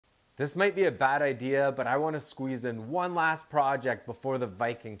This might be a bad idea, but I want to squeeze in one last project before the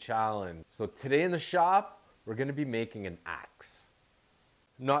Viking challenge. So today in the shop, we're going to be making an axe.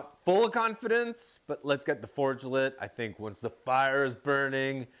 Not full of confidence, but let's get the forge lit. I think once the fire is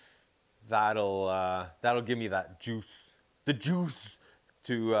burning, that'll give me that juice, the juice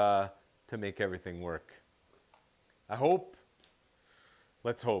to make everything work. I hope.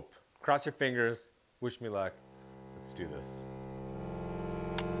 Let's hope. Cross your fingers. Wish me luck. Let's do this.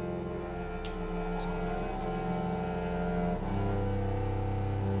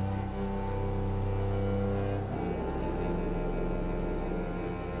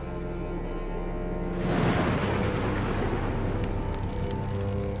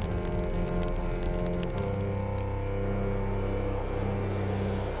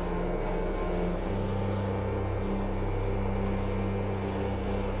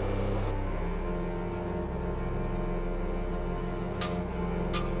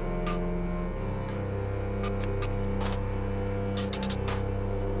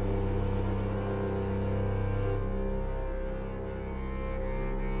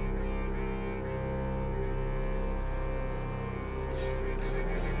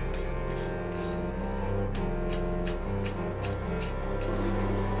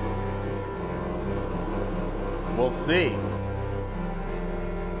 We'll see.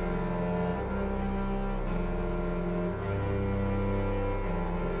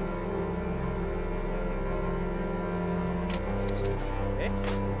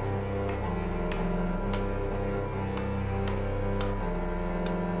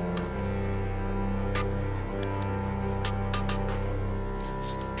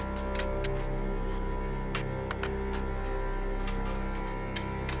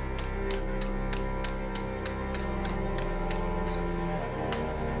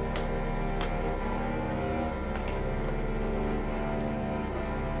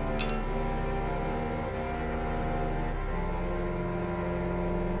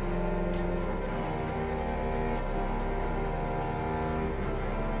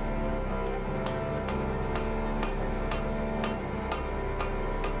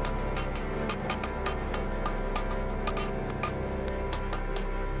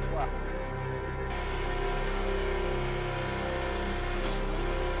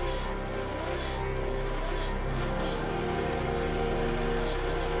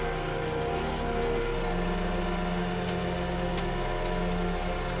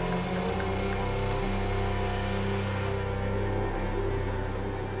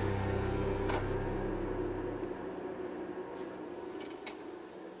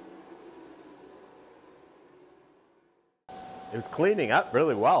 It was cleaning up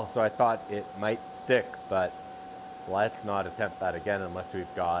really well, so I thought it might stick, but let's not attempt that again unless we've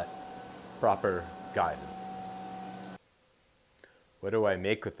got proper guidance. What do I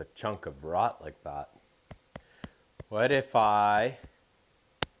make with a chunk of wrought like that? What if I've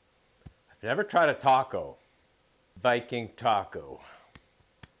never tried a taco. Viking taco.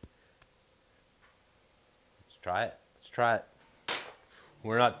 Let's try it. Let's try it.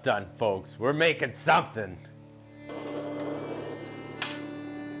 We're not done, folks. We're making something.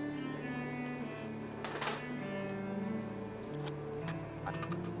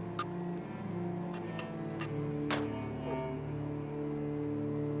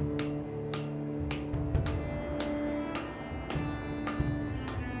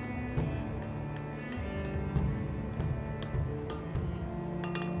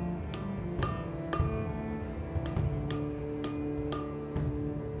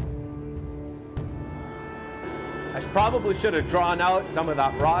 I probably should have drawn out some of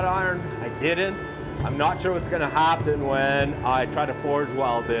that wrought iron. I didn't. I'm not sure what's going to happen when I try to forge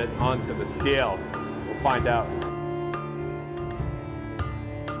weld it onto the steel. We'll find out.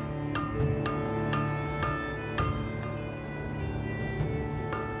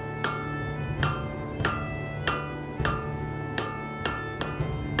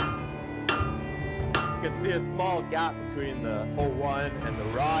 You can see a small gap between the 01 and the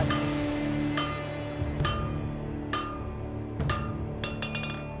wrought.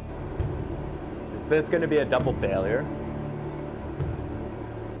 Is this going to be a double failure?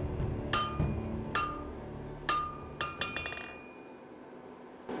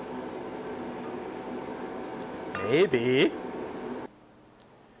 Maybe.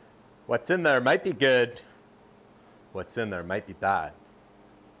 What's in there might be good. What's in there might be bad.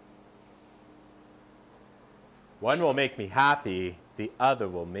 One will make me happy, the other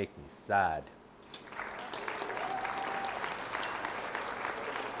will make me sad.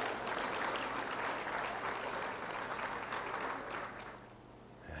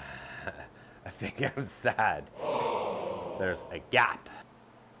 I think I'm sad. There's a gap.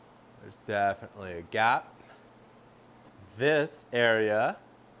 There's definitely a gap. This area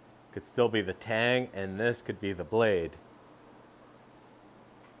could still be the tang, and this could be the blade.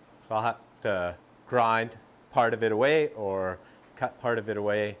 So I'll have to grind part of it away or cut part of it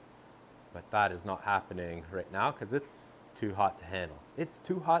away, but that is not happening right now because it's too hot to handle. It's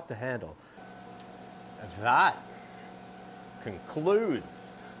too hot to handle. That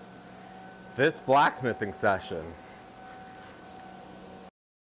concludes this blacksmithing session.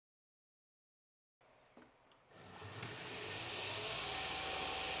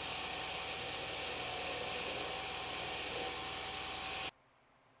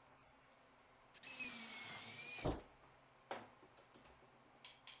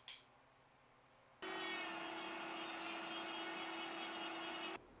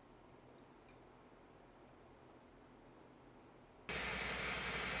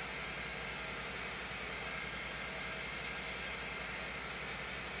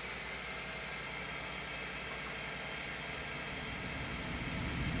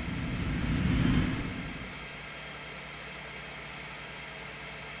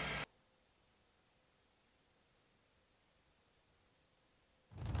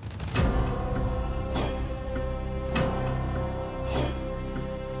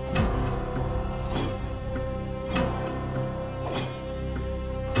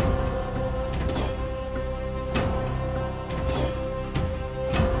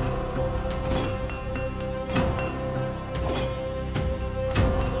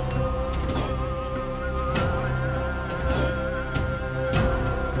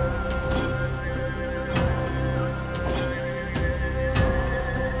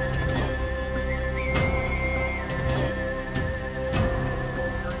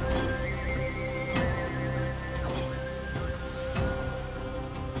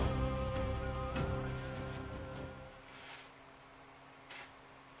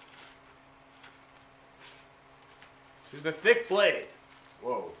 She's a thick blade.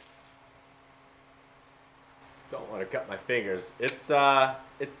 Whoa. Don't want to cut my fingers. It's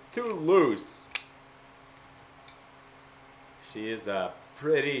too loose. She is a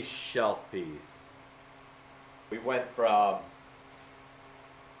pretty shelf piece. We went from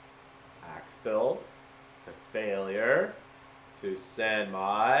axe build to failure to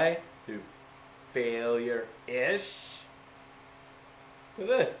sanmai to failure-ish to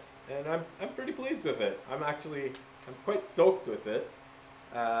this, and I'm pretty pleased with it. I'm quite stoked with it.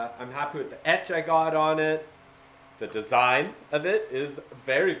 I'm happy with the etch I got on it. The design of it is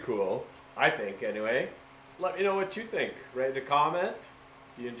very cool, I think anyway. Let me know what you think. Write a comment.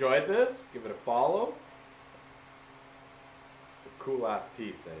 If you enjoyed this, give it a follow. It's a cool ass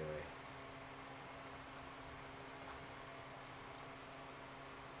piece anyway.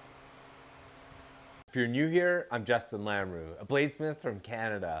 If you're new here, I'm Justin Lamrou, a bladesmith from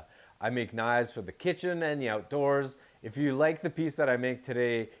Canada. I make knives for the kitchen and the outdoors. If you like the piece that I make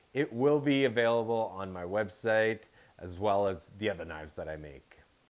today, it will be available on my website as well as the other knives that I make.